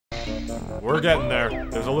We're getting there.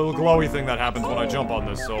 There's a little glowy thing that happens when I jump on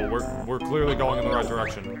this, so we're clearly going in the right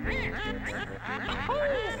direction.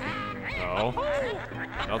 No.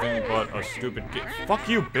 Nothing but a stupid geek. Fuck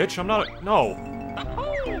you, bitch. I'm not a... No.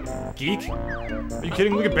 Geek? Are you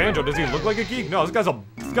kidding? Look at Banjo. Does he look like a geek? No, this guy's a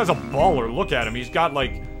baller. Look at him. He's got,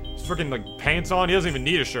 like, freaking, like, pants on. He doesn't even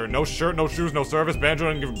need a shirt. No shirt, no shoes, no service.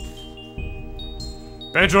 Banjo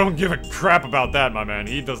don't give a crap about that, my man.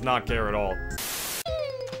 He does not care at all.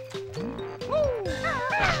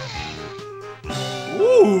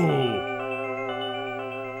 Ooh!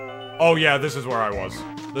 Oh yeah, this is where I was.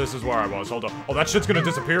 This is where I was. Hold up. Oh, that shit's gonna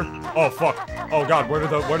disappear? Oh, fuck. Oh, God, where did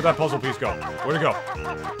that puzzle piece go? Where'd it go?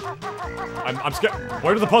 I'm scared.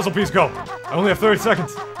 Where did the puzzle piece go? I only have 30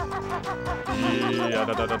 seconds.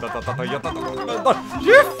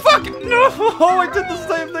 You fucking... No! I did the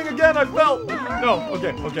same thing again. I fell. No.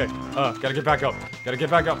 Okay. Gotta get back up.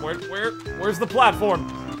 Where's the platform?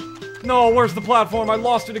 No, where's the platform? I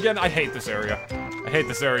lost it again. I hate this area. I hate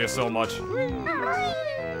this area so much.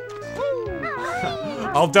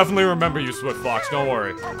 I'll definitely remember you, Swift Fox, don't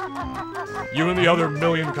worry. You and the other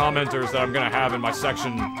million commenters that I'm gonna have in my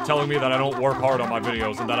section telling me that I don't work hard on my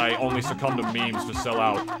videos and that I only succumb to memes to sell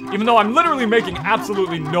out. Even though I'm literally making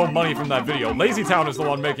absolutely no money from that video. Lazy Town is the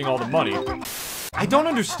one making all the money. I don't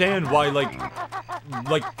understand why,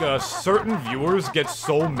 certain viewers get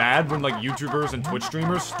so mad when, like, YouTubers and Twitch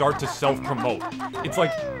streamers start to self-promote. It's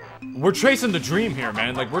like, we're chasing the dream here,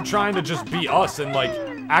 man. Like, we're trying to just be us and, like,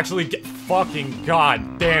 actually get fucking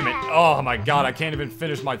god damn it. Oh my god, I can't even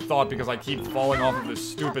finish my thought because I keep falling off of this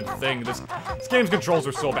stupid thing. This game's controls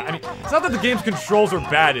are so bad. I mean, it's not that the game's controls are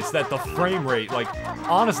bad, it's that the frame rate, like,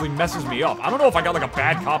 honestly messes me up. I don't know if I got, like, a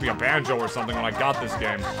bad copy of Banjo or something when I got this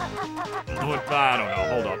game. But, I don't know.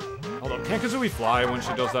 Hold up. Can't Kazooie fly when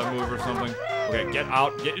she does that move or something? Okay, get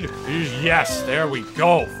out. Yes, there we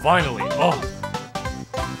go. Finally.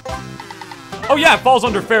 Oh yeah, it falls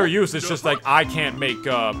under fair use. It's just like I can't make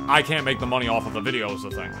the money off of the videos, the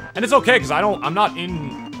thing. And it's okay because I don't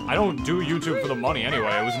do YouTube for the money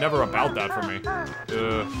anyway. It was never about that for me.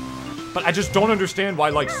 But I just don't understand why,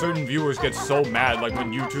 like, certain viewers get so mad, like,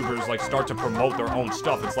 when YouTubers, like, start to promote their own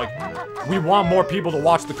stuff. It's like, we want more people to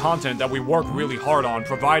watch the content that we work really hard on,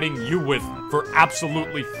 providing you with for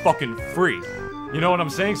absolutely fucking free. You know what I'm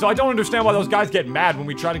saying? So I don't understand why those guys get mad when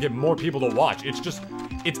we try to get more people to watch. It's just,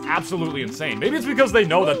 it's absolutely insane. Maybe it's because they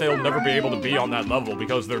know that they'll never be able to be on that level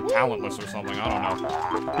because they're talentless or something. I don't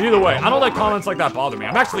know. Either way, I don't let comments like that bother me.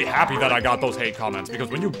 I'm actually happy that I got those hate comments because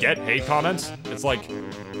when you get hate comments, it's like...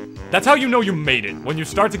 That's how you know you made it. When you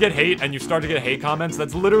start to get hate and you start to get hate comments,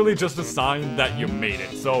 that's literally just a sign that you made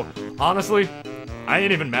it. So, honestly, I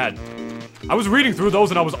ain't even mad. I was reading through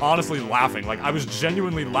those and I was honestly laughing. Like, I was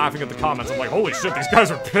genuinely laughing at the comments. I'm like, holy shit, these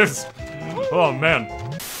guys are pissed. Oh, man.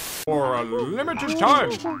 For a limited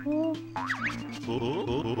time.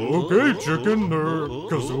 Okay, chicken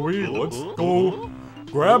Kazooie, let's go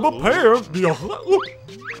grab a pair.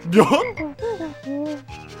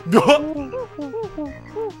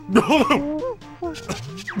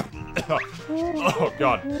 Oh,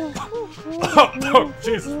 God. Oh,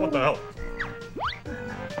 Jesus, what the hell?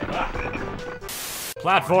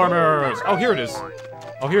 Platformers! Oh, here it is.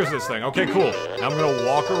 Oh, here's this thing. Okay, cool. Now I'm gonna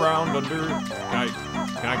walk around under...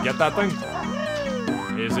 Can I get that thing?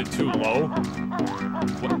 Is it too low?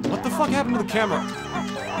 What the fuck happened to the camera?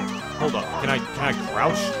 Hold up. Can I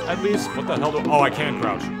crouch at least? What the hell do... Oh, I can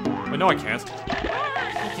crouch. Wait, no, I can't.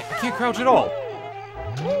 I can't crouch at all.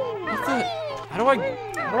 What the... How do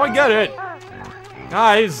I get it?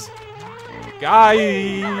 Guys!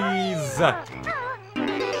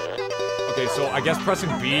 Okay, so I guess pressing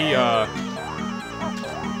B,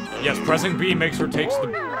 yes, pressing B makes her take the...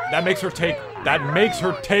 That makes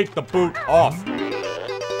her take the boot off.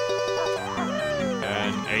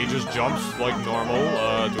 And A just jumps like normal.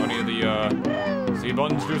 Do any of the, C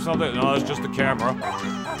buttons do something? No, it's just the camera.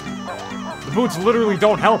 The boots literally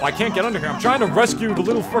don't help. I can't get under here. I'm trying to rescue the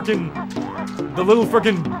little frickin'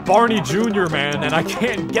 Barney Jr. man, and I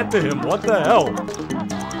can't get to him. What the hell?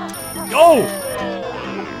 Oh!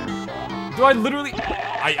 Do I literally...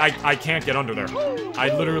 I can't get under there. I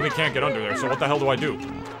literally can't get under there, so what the hell do I do?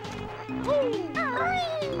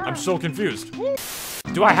 I'm so confused.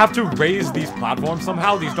 Do I have to raise these platforms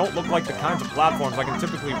somehow? These don't look like the kinds of platforms I can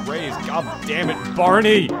typically raise. God damn it,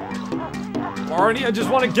 Barney! Barney, I just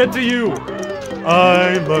want to get to you!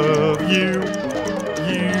 I love you.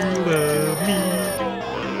 You love me.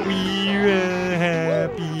 We're a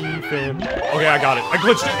happy family. Okay, I got it. I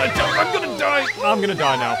glitched it. I'm gonna die. I'm gonna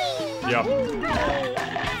die now. Yep.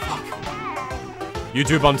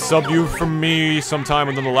 YouTube unsub you from me sometime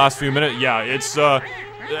within the last few minutes. Yeah,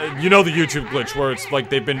 You know the YouTube glitch where it's like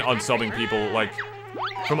they've been unsubbing people, like,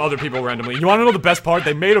 from other people randomly. You wanna know the best part?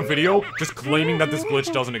 They made a video just claiming that this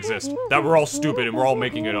glitch doesn't exist. That we're all stupid and we're all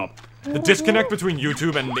making it up. The disconnect between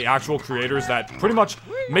YouTube and the actual creators that pretty much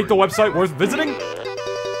make the website worth visiting?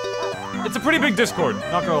 It's a pretty big Discord,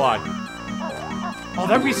 not gonna lie. Oh,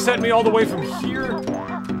 that reset me all the way from here?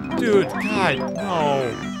 Dude, God,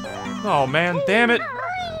 no. Oh, man, damn it.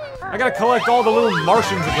 I gotta collect all the little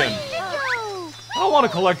Martians again. I don't want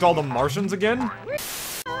to collect all the Martians again.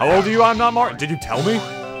 How old are you? I'm not Did you tell me?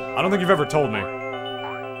 I don't think you've ever told me.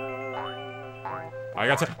 I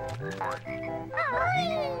got to...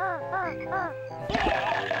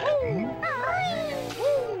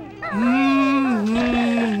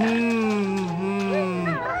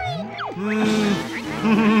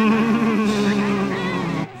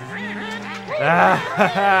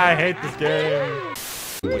 I hate this game.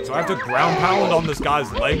 Wait, so I have to ground pound on this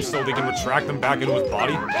guy's legs so they can retract them back into his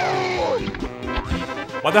body?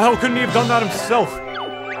 Why the hell couldn't he have done that himself?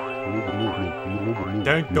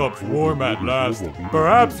 Tanked up's warm at last.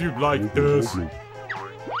 Perhaps you'd like this.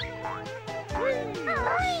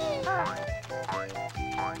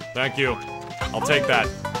 Thank you. I'll take that.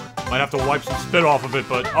 Might have to wipe some spit off of it,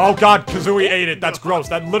 but... Oh god, Kazooie ate it. That's gross.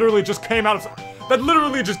 That literally just came out of...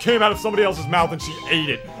 somebody else's mouth and she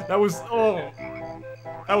ate it. That was... Oh...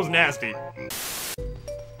 That was nasty.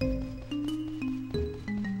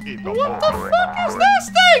 What the fuck is this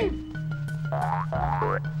thing?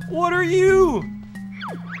 What are you?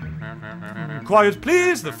 Quiet,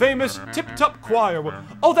 please. The famous Tip Top Choir.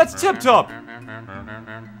 Oh, that's Tip Top.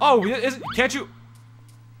 Oh, can't you?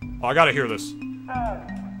 Oh, I gotta hear this.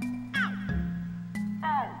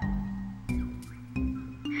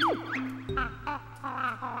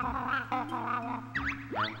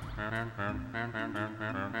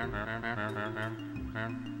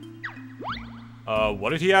 What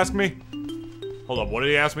did he ask me? Hold up, what did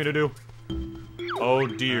he ask me to do? Oh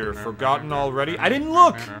dear, forgotten already? I didn't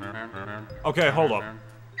look! Okay, hold up.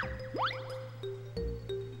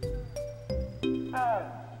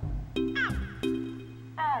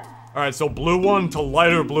 Alright, so blue one to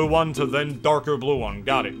lighter blue one to then darker blue one.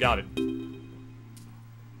 Got it, got it.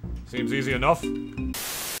 Seems easy enough.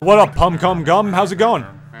 What up, Pum-Cum Gum? How's it going?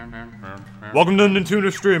 Welcome to the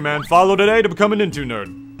Nintoonist stream, man. Follow today to become a Nintoon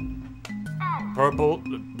nerd. Purple...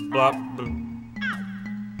 blah...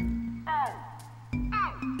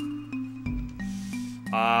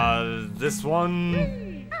 this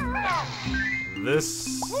one...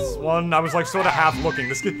 This one, I was like sort of half looking.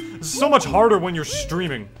 This is so much harder when you're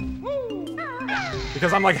streaming.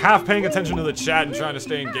 Because I'm like half paying attention to the chat and trying to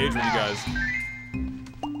stay engaged with you guys.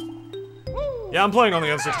 Yeah, I'm playing on the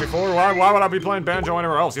N64. Why would I be playing Banjo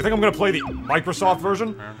anywhere else? You think I'm gonna play the Microsoft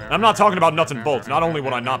version? And I'm not talking about nuts and bolts. Not only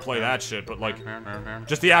would I not play that shit, but like,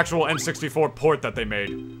 just the actual N64 port that they made.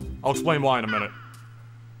 I'll explain why in a minute.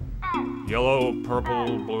 Yellow,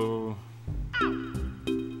 purple, blue...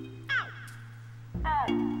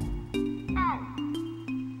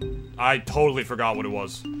 I totally forgot what it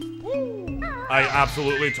was. I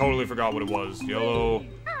absolutely totally forgot what it was. Yellow,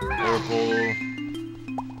 purple...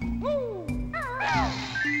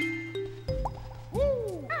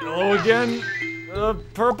 Yellow again?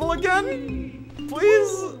 Purple again?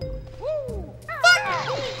 Please?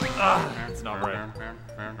 Ah, that's not right.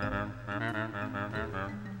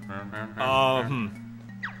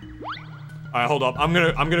 Alright, hold up. I'm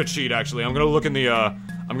gonna cheat actually. I'm gonna look in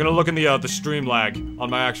the stream lag on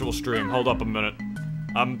my actual stream. Hold up a minute.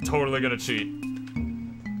 I'm totally gonna cheat.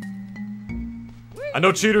 I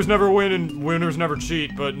know cheaters never win and winners never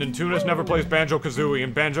cheat, but Nintoonist never plays Banjo-Kazooie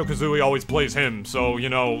and Banjo-Kazooie always plays him, so, you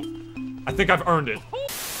know, I think I've earned it.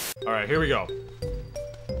 Alright, here we go.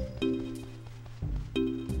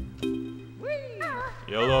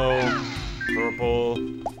 Yellow, purple,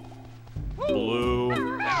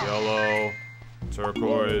 blue, yellow,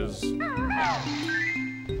 turquoise,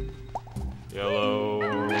 yellow,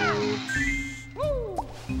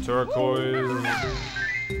 turquoise,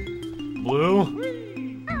 blue,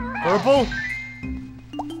 purple?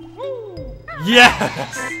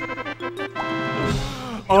 Yes!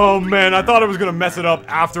 Oh man, I thought I was gonna mess it up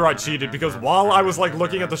after I cheated because while I was like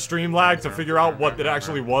looking at the stream lag to figure out what it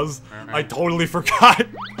actually was, I totally forgot.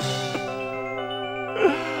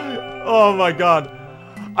 Oh my god.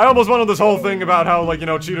 I almost went on this whole thing about how, like, you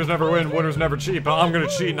know, cheaters never win, winners never cheat, but I'm gonna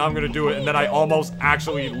cheat and I'm gonna do it, and then I almost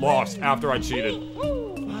actually lost after I cheated.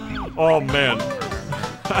 Oh man.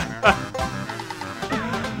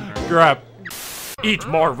 Crap. Eat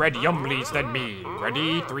more red yumblies than me.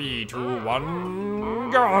 Ready? 3, 2,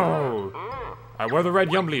 1, go! Where are the red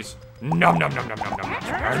yumblies? Nom nom nom nom nom nom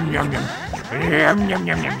nom nom nom. Yum, yum,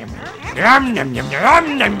 yum, yum, yum. Yum, yum, yum, yum,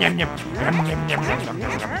 yum, yum, yum, yum, yum, yum, yum, yum,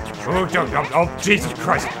 yum, yum. Oh, Jesus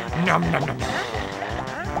Christ. Yum, yum, yum.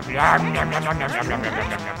 Yum, yum, yum, yum, yum, yum, yum, yum, yum,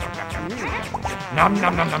 yum. Nom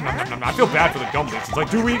nom nom nom nom nom nom. I feel bad for the Gumbles. It's like,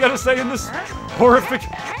 do we gotta say in this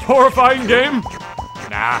horrifying game?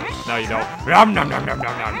 Nah, no you don't. Nom nom nom nom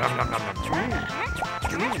nom nom nom nom nom nom.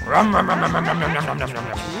 Rum rum rum rum rum rum rum rum rum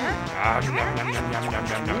rum. Nom nom nom nom nom nom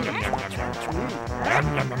nom nom nom nom.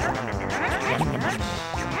 Nom nom nom nom nom nom. Nom nom nom nom nom.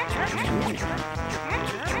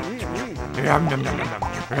 Rum nom nom nom nom.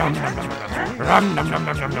 Rum nom nom nom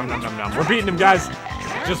nom nom nom nom nom nom nom. We're beating him, guys.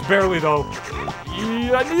 Just barely though.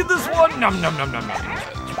 Yeah, I need this one. Nom nom nom nom nom.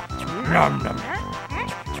 Nom nom.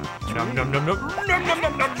 Nom nom nom nom. Nom nom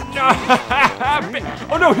nom nom.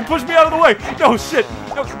 Oh no, he pushed me out of the way. No shit.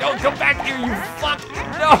 No, no, come back here, you fuck.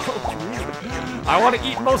 No. I want to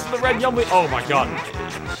eat most of the red yummy. Oh my god.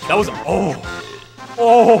 That was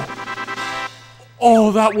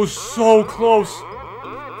Oh, that was so close.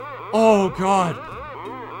 Oh god.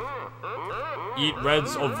 Eat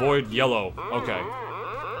reds, avoid yellow. Okay.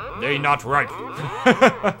 They not right.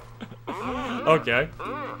 Okay.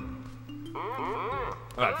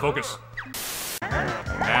 Alright, focus.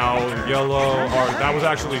 Now, yellow, orange. That was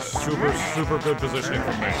actually super good positioning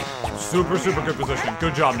from me. Super good positioning.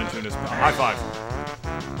 Good job, Nintoonist. High five.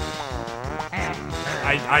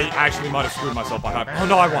 I actually might have screwed myself by high five. Oh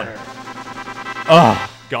no, I won. Oh,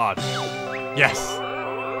 God. Yes.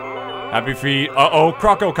 Happy feet. Uh-oh,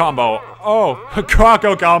 Croco combo. Oh,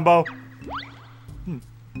 Croco combo.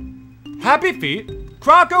 Happy feet.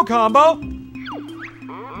 Croco combo.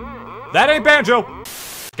 That ain't Banjo.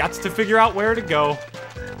 Gots to figure out where to go.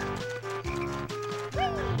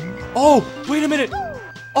 Oh, wait a minute.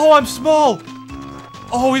 Oh, I'm small.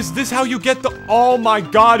 Oh, is this how you get the... Oh my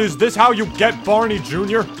god, is this how you get Barney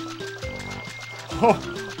Jr.?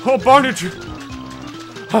 Oh, Barney Jr.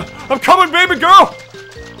 I'm coming, baby girl!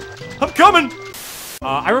 I'm coming!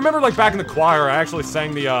 I remember, like, back in the choir, I actually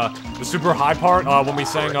sang the super high part, when we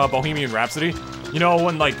sang, Bohemian Rhapsody. You know,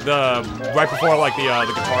 when, like, right before, like, the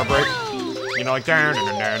guitar break. You know, like,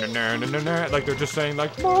 like, they're just saying,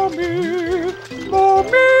 like, Mommy,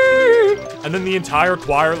 Mommy! And then the entire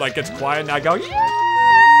choir, like, gets quiet, and I go, yeah!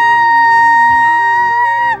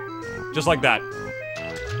 Just like that.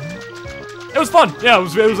 It was fun! Yeah,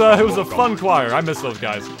 it was a fun choir. I miss those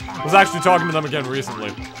guys. I was actually talking to them again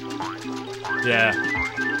recently. Yeah.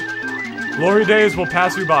 Glory days will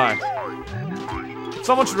pass you by.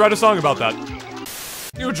 Someone should write a song about that.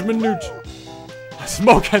 Huge minute.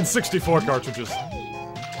 Smoke N64 cartridges.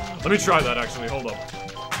 Let me try that actually, hold up.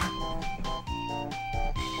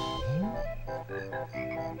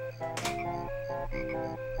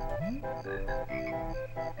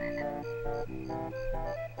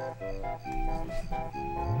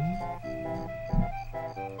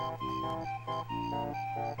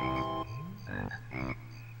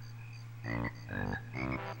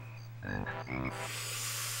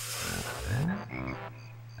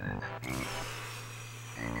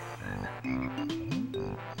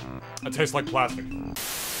 It tastes like plastic.